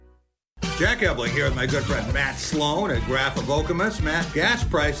Jack Ebling here with my good friend Matt Sloan at Graphivocamus. Matt, gas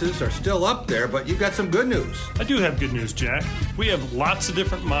prices are still up there, but you've got some good news. I do have good news, Jack. We have lots of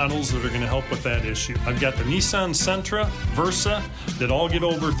different models that are going to help with that issue. I've got the Nissan Sentra, Versa, that all get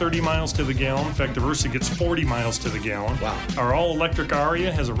over 30 miles to the gallon. In fact, the Versa gets 40 miles to the gallon. Wow. Our all-electric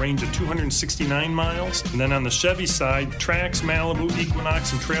Aria has a range of 269 miles. And then on the Chevy side, Trax, Malibu,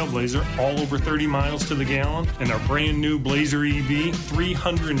 Equinox, and Trailblazer, all over 30 miles to the gallon. And our brand new Blazer EV,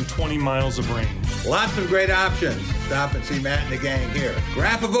 320 miles of range. Lots of great options. Stop and see Matt and the gang here.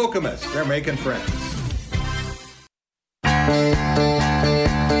 Graphivocamus, they're making friends.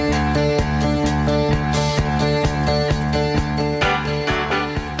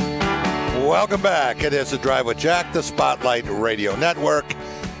 Welcome back. It is The Drive with Jack, the Spotlight Radio Network.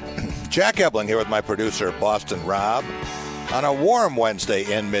 Jack Ebling here with my producer, Boston Rob, on a warm Wednesday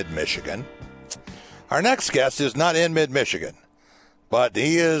in mid-Michigan. Our next guest is not in mid-Michigan, but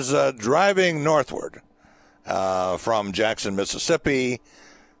he is driving northward from Jackson, Mississippi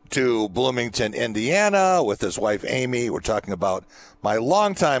to Bloomington, Indiana with his wife, Amy. We're talking about my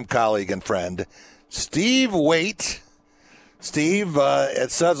longtime colleague and friend, Steve Waite. Steve,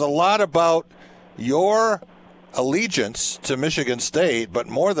 it says a lot about your allegiance to Michigan State, but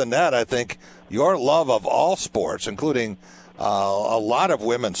more than that, I think your love of all sports, including a lot of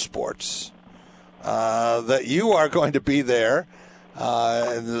women's sports, that you are going to be there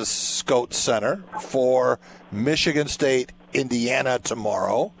in the Scout Center for Michigan State, Indiana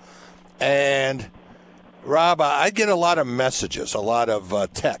tomorrow. And, Rob, I get a lot of messages, a lot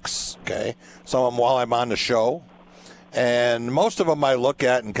of texts, okay? Some of them while I'm on the show. And most of them I look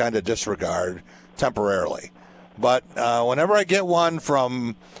at and kind of disregard temporarily. But whenever I get one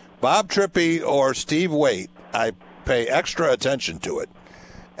from Bob Trippey or Steve Waite, I pay extra attention to it.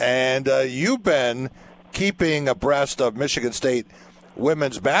 And you've been keeping abreast of Michigan State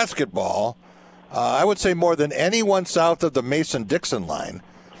women's basketball, I would say more than anyone south of the Mason-Dixon line.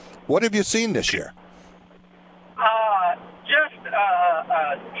 What have you seen this year? Just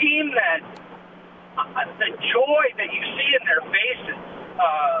a team that the joy that you see in their faces,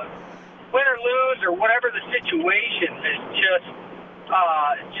 win or lose or whatever the situation, is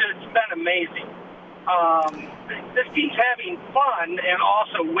just been amazing. This team's having fun and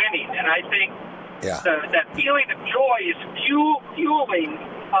also winning, and I think that feeling of joy is fueling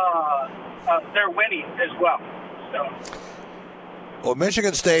their winning as well. So. Well,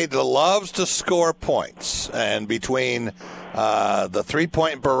 Michigan State loves to score points, and between the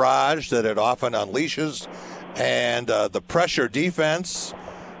three-point barrage that it often unleashes and the pressure defense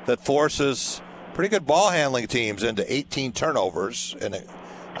that forces pretty good ball-handling teams into 18 turnovers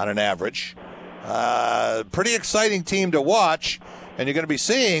on an average, pretty exciting team to watch, and you're going to be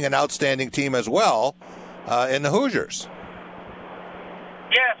seeing an outstanding team as well in the Hoosiers.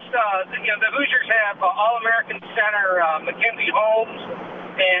 Yes, the Hoosiers have All-American center Mackenzie Holmes,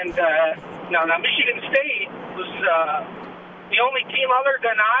 and now Michigan State was the only team other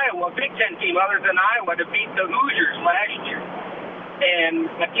than Iowa, Big Ten team other than Iowa, to beat the Hoosiers last year. And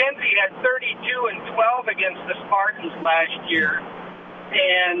Mackenzie had 32 and 12 against the Spartans last year.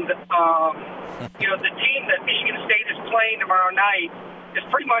 And, the team that Michigan State is playing tomorrow night is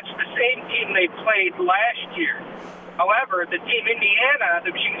pretty much the same team they played last year. However, the team Indiana,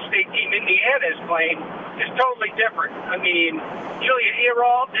 the Michigan State team Indiana is playing, is totally different. I mean, Julia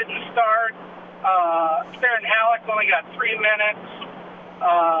Earall didn't start. Farron Halleck only got 3 minutes.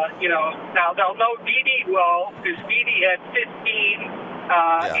 Now they'll know Dede well because Dede had 15,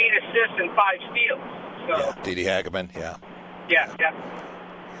 8 assists and 5 steals. So. Yeah, Dede Hageman, yeah. Yeah.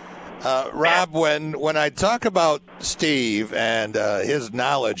 Rob, when I talk about Steve and his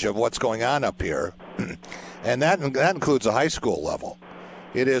knowledge of what's going on up here, and that includes the high school level,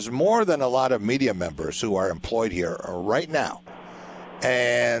 it is more than a lot of media members who are employed here right now.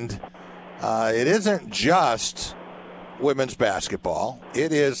 And it isn't just women's basketball.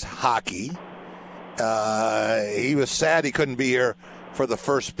 It is hockey. He was sad he couldn't be here for the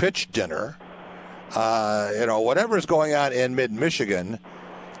first pitch dinner. Whatever's going on in mid-Michigan,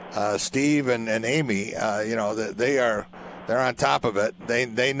 Steve and Amy, they're on top of it.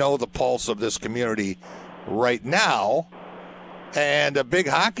 They know the pulse of this community right now. And a big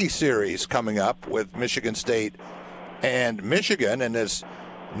hockey series coming up with Michigan State and Michigan. And as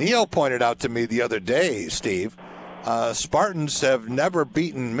Neil pointed out to me the other day, Steve, Spartans have never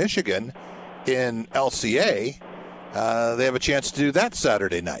beaten Michigan in LCA. They have a chance to do that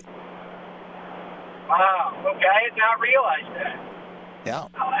Saturday night. Wow, okay, I had not realized that. Yeah.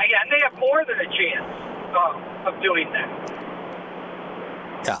 And they have more than a chance of doing that.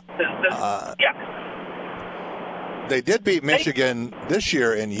 Yeah. They did beat Michigan this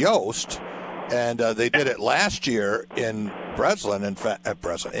year in Yost, And they did it last year in Breslin.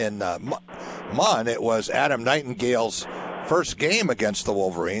 Munn. It was Adam Nightingale's first game against the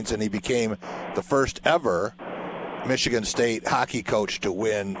Wolverines, and he became the first ever Michigan State hockey coach to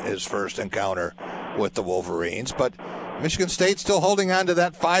win his first encounter with the Wolverines. But Michigan State still holding on to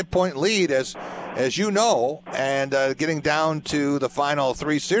that 5-point lead, as you know, and getting down to the final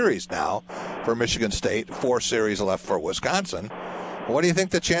 3 series now for Michigan State. 4 series left for Wisconsin. What do you think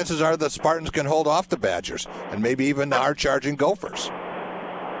the chances are the Spartans can hold off the Badgers and maybe even the hard-charging Gophers?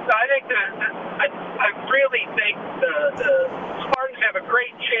 I think I really think the Spartans have a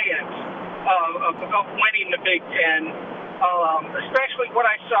great chance of winning the Big Ten, especially what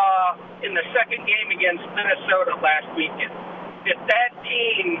I saw in the second game against Minnesota last weekend. If that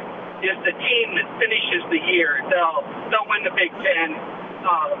team is the team that finishes the year, they'll win the Big Ten,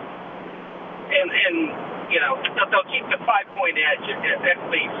 and they'll keep the 5-point edge at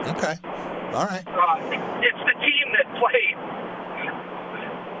least. Okay, all right. It's the team that played.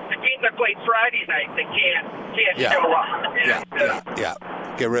 The team that played Friday night that can't show up. Yeah.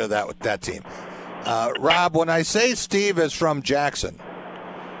 Get rid of that team. Rob, when I say Steve is from Jackson,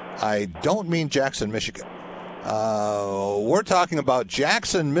 I don't mean Jackson, Michigan. We're talking about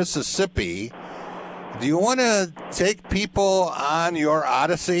Jackson, Mississippi. Do you want to take people on your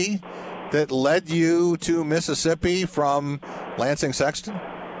odyssey that led you to Mississippi from Lansing Sexton?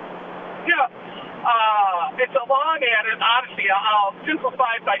 Yeah. It's a long odyssey. I'll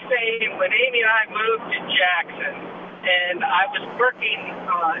simplify it by saying when Amy and I moved to Jackson, and I was working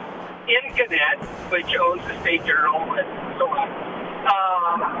in Gannett, which owns the State Journal and so on,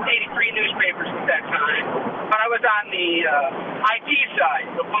 83 newspapers at that time. But I was on the IT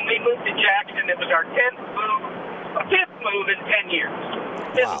side. But when we moved to Jackson, it was our 10th move in 10 years.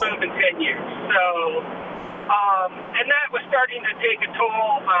 Move in 10 years. So, and that was starting to take a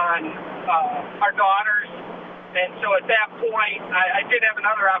toll on our daughters. And so at that point, I did have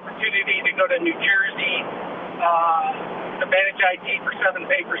another opportunity to go to New Jersey to manage IT for 7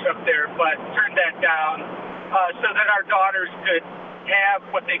 papers up there, but turned that down so that our daughters could have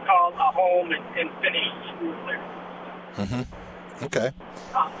what they call a home and finish school there. Mm-hmm. Okay.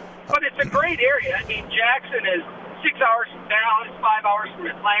 But it's a great area. I mean, Jackson is 6 hours from Dallas, 5 hours from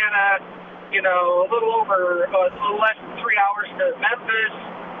Atlanta, a little less than 3 hours to Memphis,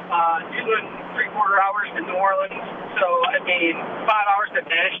 2 3/4 hours to New Orleans. So, I mean, 5 hours to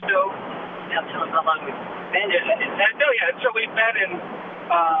Nashville. That's how long we've been in. So we've been in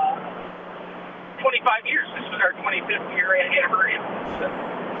 25 years. This was our 25th year anniversary. So.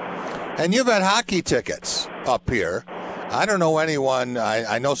 And you've had hockey tickets up here. I don't know anyone.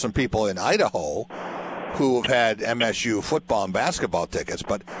 I know some people in Idaho who have had MSU football and basketball tickets,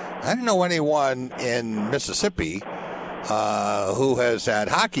 but I don't know anyone in Mississippi who has had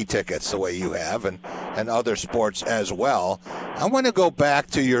hockey tickets the way you have, and other sports as well. I want to go back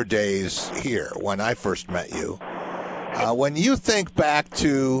to your days here when I first met you. When you think back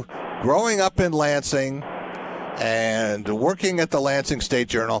to growing up in Lansing and working at the Lansing State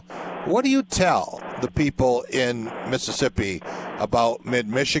Journal, what do you tell the people in Mississippi about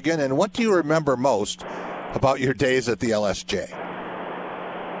mid-Michigan, and what do you remember most about your days at the LSJ?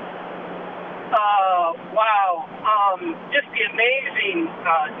 Wow. Just the amazing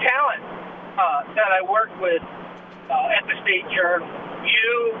talent that I worked with at the State Journal.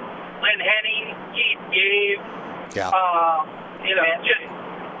 You, Lynn Henning, Keith Gave,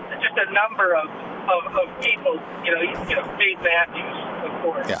 just a number of people, Dave Matthews, of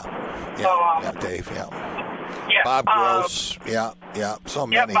course. Yeah, Dave, Bob Gross, so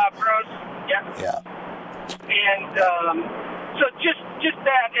many. Yeah, Bob Gross, yeah. And so just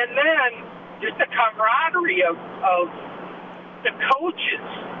that, and then just the camaraderie of the coaches.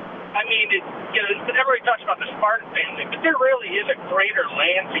 I mean, everybody talks about the Spartan family, but there really is a greater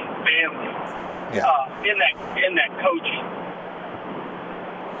Lansing family in that coaching.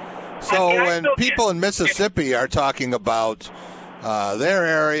 So when people in Mississippi are talking about their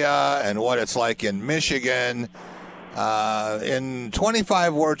area and what it's like in Michigan, in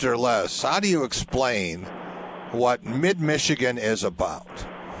 25 words or less, how do you explain what mid-Michigan is about?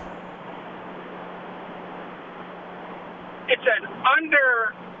 It's an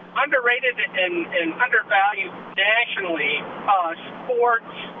underrated and undervalued nationally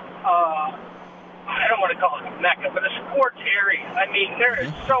sports. I don't want to call it a mecca, but a sports area. I mean, there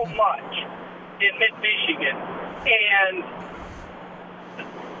is so much in mid-Michigan, and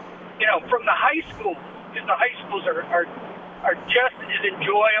from the high schools, because the high schools are just as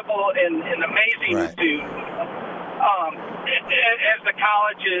enjoyable and amazing to as the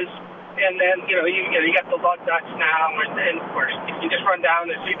colleges. And then, you got the lug nuts now, and of course, you just run down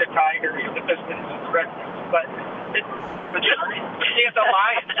and see the Tigers, the Pistons, and the Red Sox. But just see the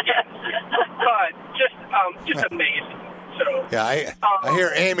Lions, yes. But just amazing. So yeah, I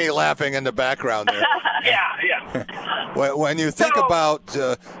hear Amy laughing in the background there. Yeah. When you think about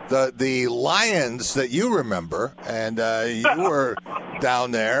the Lions that you remember, and you were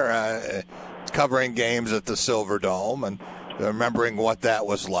down there covering games at the Silver Dome and remembering what that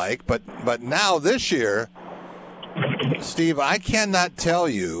was like, but now this year, Steve, I cannot tell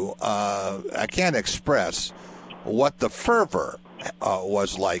you, I can't express what the fervor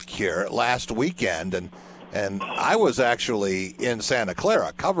was like here last weekend, and I was actually in Santa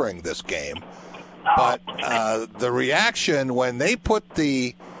Clara covering this game, but the reaction when they put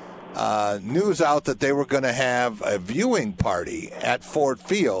the news out that they were going to have a viewing party at Ford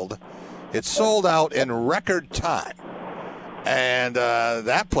Field, it sold out in record time. And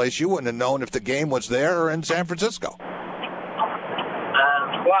that place, you wouldn't have known if the game was there or in San Francisco.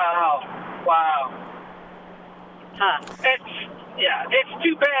 Wow. Huh. It's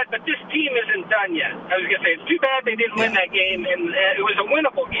too bad, but this team isn't done yet. I was going to say, it's too bad they didn't win that game, and it was a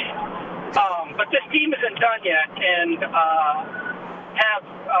winnable game. But this team isn't done yet, and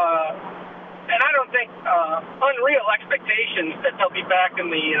and I don't think unreal expectations that they'll be back in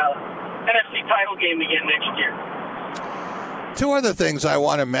the NFC title game again next year. Two other things I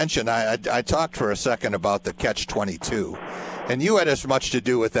want to mention. I talked for a second about the Catch-22, and you had as much to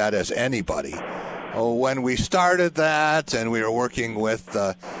do with that as anybody. When we started that, and we were working with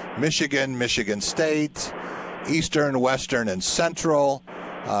Michigan State, Eastern, Western, and Central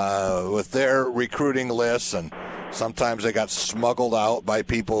with their recruiting lists, and sometimes they got smuggled out by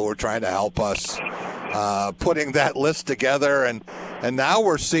people who were trying to help us putting that list together, and now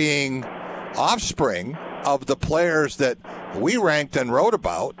we're seeing offspring of the players that we ranked and wrote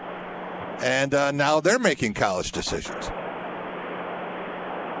about, and now they're making college decisions.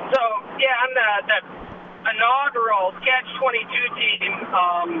 So, yeah, on the inaugural Catch-22 team,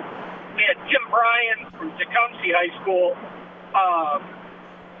 we had Tim Bryan from Tecumseh High School,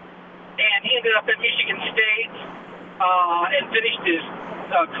 and he ended up at Michigan State and finished his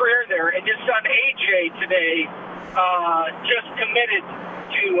career there. And his son, AJ, today just committed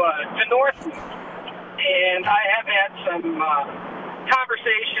to Northwood. And I have had some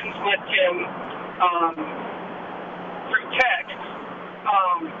conversations with him through text.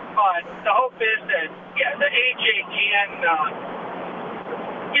 But the hope is that, the AJ can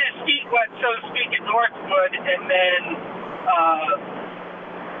get his feet wet, so to speak, at Northwood, and then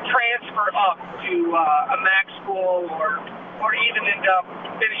transfer up to a MAC school or even end up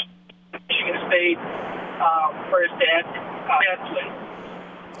finishing Michigan State for his dad played.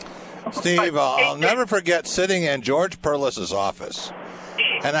 Steve, I'll never forget sitting in George Perlis's office,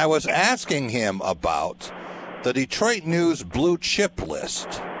 and I was asking him about the Detroit News blue chip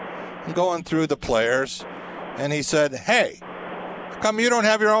list, going through the players, and he said, "Hey, how come you don't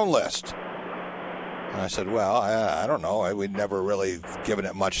have your own list?" And I said, "Well, I don't know. We'd never really given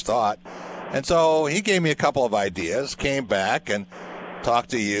it much thought." And so he gave me a couple of ideas, came back and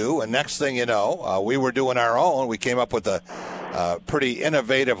talked to you, and next thing you know, we were doing our own. We came up with a pretty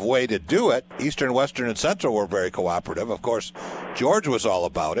innovative way to do it. Eastern, Western, and Central were very cooperative. Of course, George was all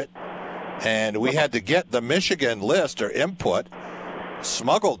about it. And we had to get the Michigan list or input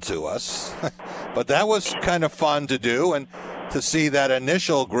smuggled to us. But that was kind of fun to do, and to see that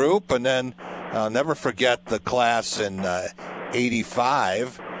initial group. And then I'll never forget the class in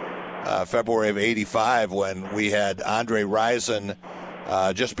 85, February of 85, when we had Andre Rison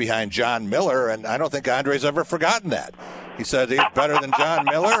just behind John Miller. And I don't think Andre's ever forgotten that. He said he's better than John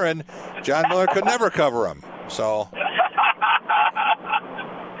Miller, and John Miller could never cover him. So.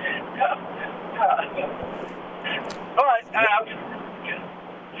 But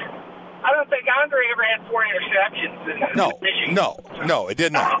I don't think Andre ever had 4 interceptions. No, it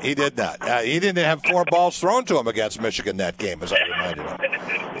did not. He did not. He didn't have 4 balls thrown to him against Michigan that game, as I reminded him.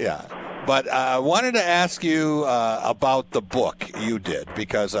 Yeah. But I wanted to ask you about the book you did,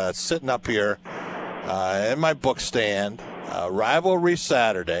 because sitting up here in my book stand, Rivalry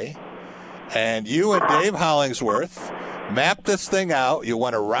Saturday, and you and Dave Hollingsworth mapped this thing out. You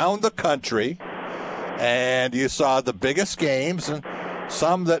went around the country, and you saw the biggest games, and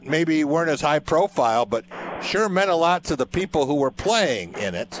some that maybe weren't as high profile, but sure meant a lot to the people who were playing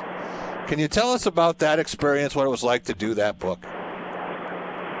in it. Can you tell us about that experience, what it was like to do that book?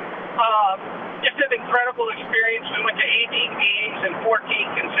 Just an incredible experience. We went to 18 games and 14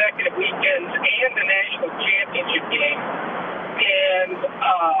 consecutive weekends and the national championship game. And,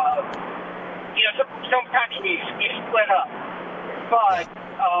 sometimes we split up. but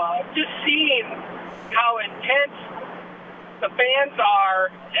just seeing how intense the fans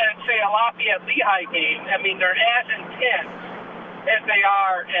are at, say, a Lafayette Lehigh game. I mean, they're as intense as they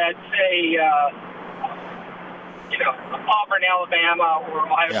are at, say, Auburn, Alabama, or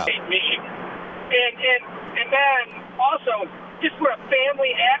Ohio State, Michigan. And then also just where a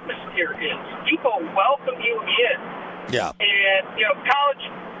family atmosphere is. People welcome you in. Yeah. And,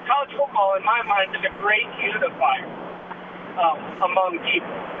 college football, in my mind, is a great unifier among people.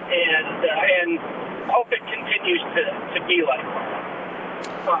 And hope it continues to be like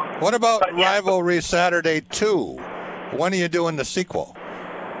that. What about Rivalry Saturday 2? When are you doing the sequel?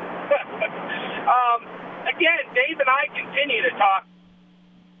 Again, Dave and I continue to talk.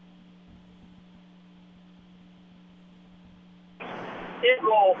 It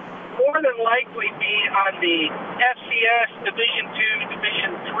will more than likely be on the FCS Division II,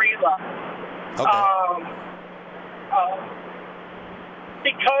 Division III level. Okay.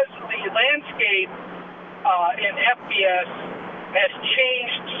 Because the landscape in FBS has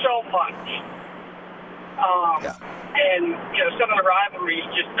changed so much. And, some of the rivalries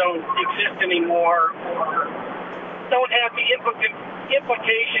just don't exist anymore or don't have the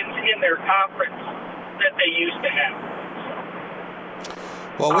implications in their conference that they used to have.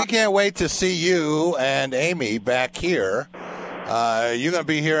 Well, we can't wait to see you and Amy back here. You're going to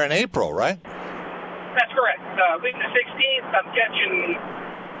be here in April, right? That's correct. Week the 16th, I'm catching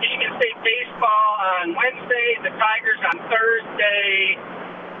Michigan State baseball on Wednesday, the Tigers on Thursday,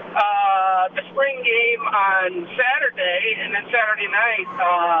 the spring game on Saturday, and then Saturday night,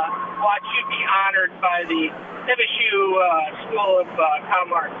 watch you be honored by the MSU School of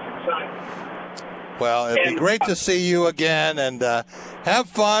Commerce. Well, it'd be great to see you again, and have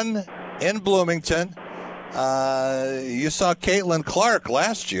fun in Bloomington. You saw Caitlin Clark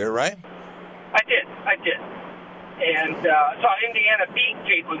last year, right? I did. And saw Indiana beat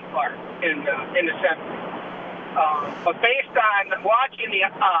Caitlin Clark in the semis. But based on watching the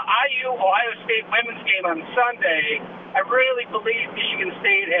IU-Ohio State women's game on Sunday, I really believe Michigan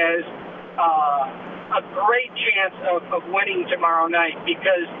State has a great chance of winning tomorrow night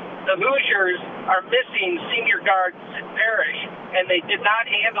because the Hoosiers are missing senior guard Sid Parrish, and they did not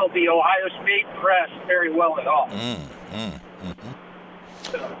handle the Ohio State press very well at all.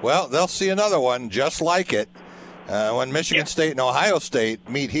 Well, they'll see another one just like it when Michigan State and Ohio State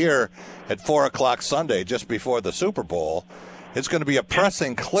meet here at 4 o'clock Sunday, just before the Super Bowl. It's going to be a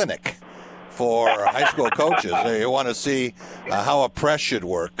pressing clinic for high school coaches. You want to see how a press should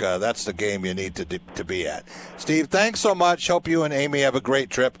work. That's the game you need to be at. Steve, thanks so much. Hope you and Amy have a great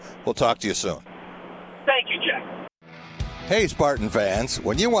trip. We'll talk to you soon. Thank you, Jack. Hey, Spartan fans,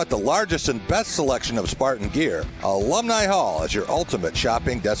 when you want the largest and best selection of Spartan gear, Alumni Hall is your ultimate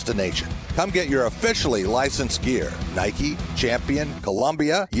shopping destination. Come get your officially licensed gear. Nike, Champion,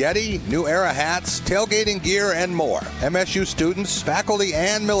 Columbia, Yeti, New Era hats, tailgating gear, and more. MSU students, faculty,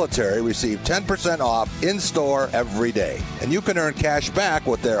 and military receive 10% off in-store every day. And you can earn cash back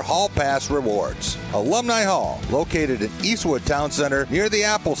with their Hall Pass rewards. Alumni Hall, located in Eastwood Town Center near the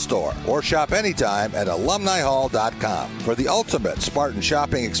Apple Store, or shop anytime at alumnihall.com. For the ultimate Spartan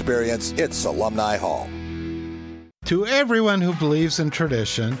shopping experience, it's Alumni Hall. To everyone who believes in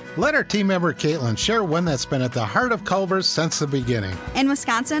tradition, let our team member Caitlin share one that's been at the heart of Culver's since the beginning. In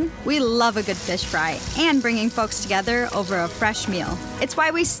Wisconsin, we love a good fish fry and bringing folks together over a fresh meal. It's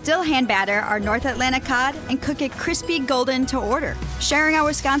why we still hand batter our North Atlantic cod and cook it crispy golden to order. Sharing our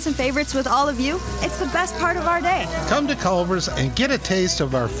Wisconsin favorites with all of you, it's the best part of our day. Come to Culver's and get a taste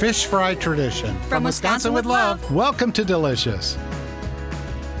of our fish fry tradition. From Wisconsin with love. Welcome to Delicious.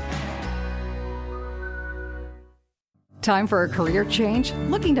 Time for a career change?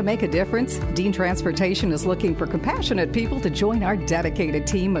 Looking to make a difference? Dean Transportation is looking for compassionate people to join our dedicated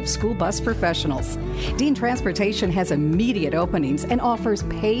team of school bus professionals. Dean Transportation has immediate openings and offers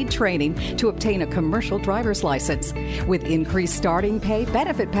paid training to obtain a commercial driver's license. With increased starting pay,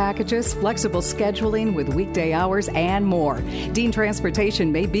 benefit packages, flexible scheduling with weekday hours, and more, Dean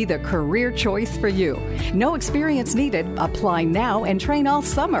Transportation may be the career choice for you. No experience needed. Apply now and train all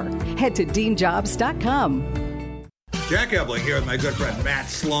summer. Head to deanjobs.com. Jack Ebling here with my good friend Matt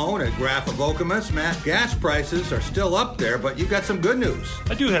Sloan at Graphivocamus. Matt, gas prices are still up there, but you've got some good news.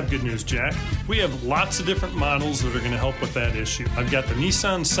 I do have good news, Jack. We have lots of different models that are going to help with that issue. I've got the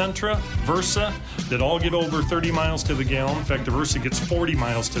Nissan Sentra, Versa, that all get over 30 miles to the gallon. In fact, the Versa gets 40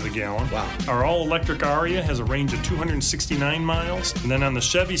 miles to the gallon. Wow. Our all-electric Aria has a range of 269 miles. And then on the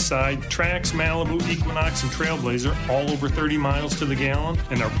Chevy side, Trax, Malibu, Equinox, and Trailblazer, all over 30 miles to the gallon.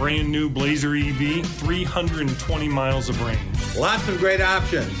 And our brand new Blazer EV, 320 miles of range. Lots of great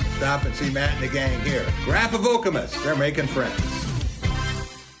options. Stop and see Matt and the gang here. Graphivocamus, they're making friends.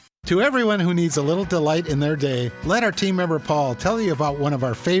 To everyone who needs a little delight in their day, let our team member Paul tell you about one of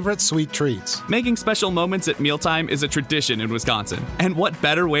our favorite sweet treats. Making special moments at mealtime is a tradition in Wisconsin. And what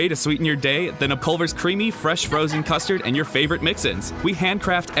better way to sweeten your day than a Culver's creamy, fresh frozen custard and your favorite mix-ins? We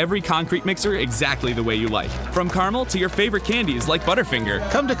handcraft every concrete mixer exactly the way you like. From caramel to your favorite candies like Butterfinger.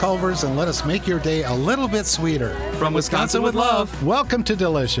 Come to Culver's and let us make your day a little bit sweeter. From Wisconsin with love. Welcome to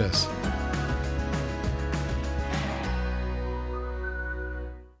Delicious.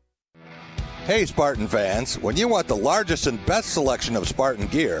 Hey, Spartan fans, when you want the largest and best selection of Spartan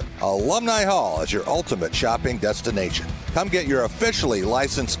gear, Alumni Hall is your ultimate shopping destination. Come get your officially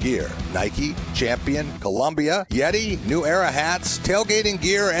licensed gear. Nike, Champion, Columbia, Yeti, New Era hats, tailgating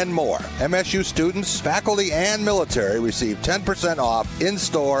gear, and more. MSU students, faculty, and military receive 10% off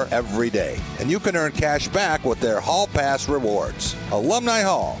in-store every day. And you can earn cash back with their Hall Pass rewards. Alumni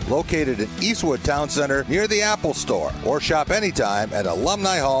Hall, located in Eastwood Town Center near the Apple Store. Or shop anytime at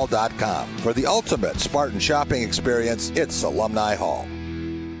alumnihall.com. For the ultimate Spartan shopping experience, it's Alumni Hall.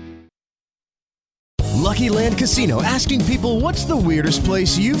 Lucky Land Casino, asking people, what's the weirdest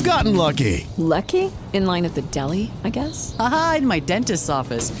place you've gotten lucky? Lucky? In line at the deli, I guess? Aha, in my dentist's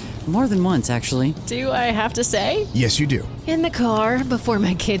office. More than once, actually. Do I have to say? Yes, you do. In the car before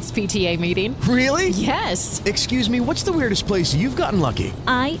my kids' PTA meeting. Really? Yes. Excuse me, what's the weirdest place you've gotten lucky?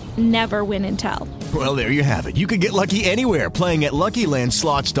 I never win and tell. Well, there you have it. You can get lucky anywhere, playing at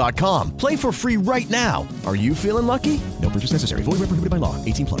LuckyLandSlots.com. Play for free right now. Are you feeling lucky? No purchase necessary. Void where prohibited by law.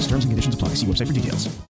 18+. Terms and conditions apply. See website for details.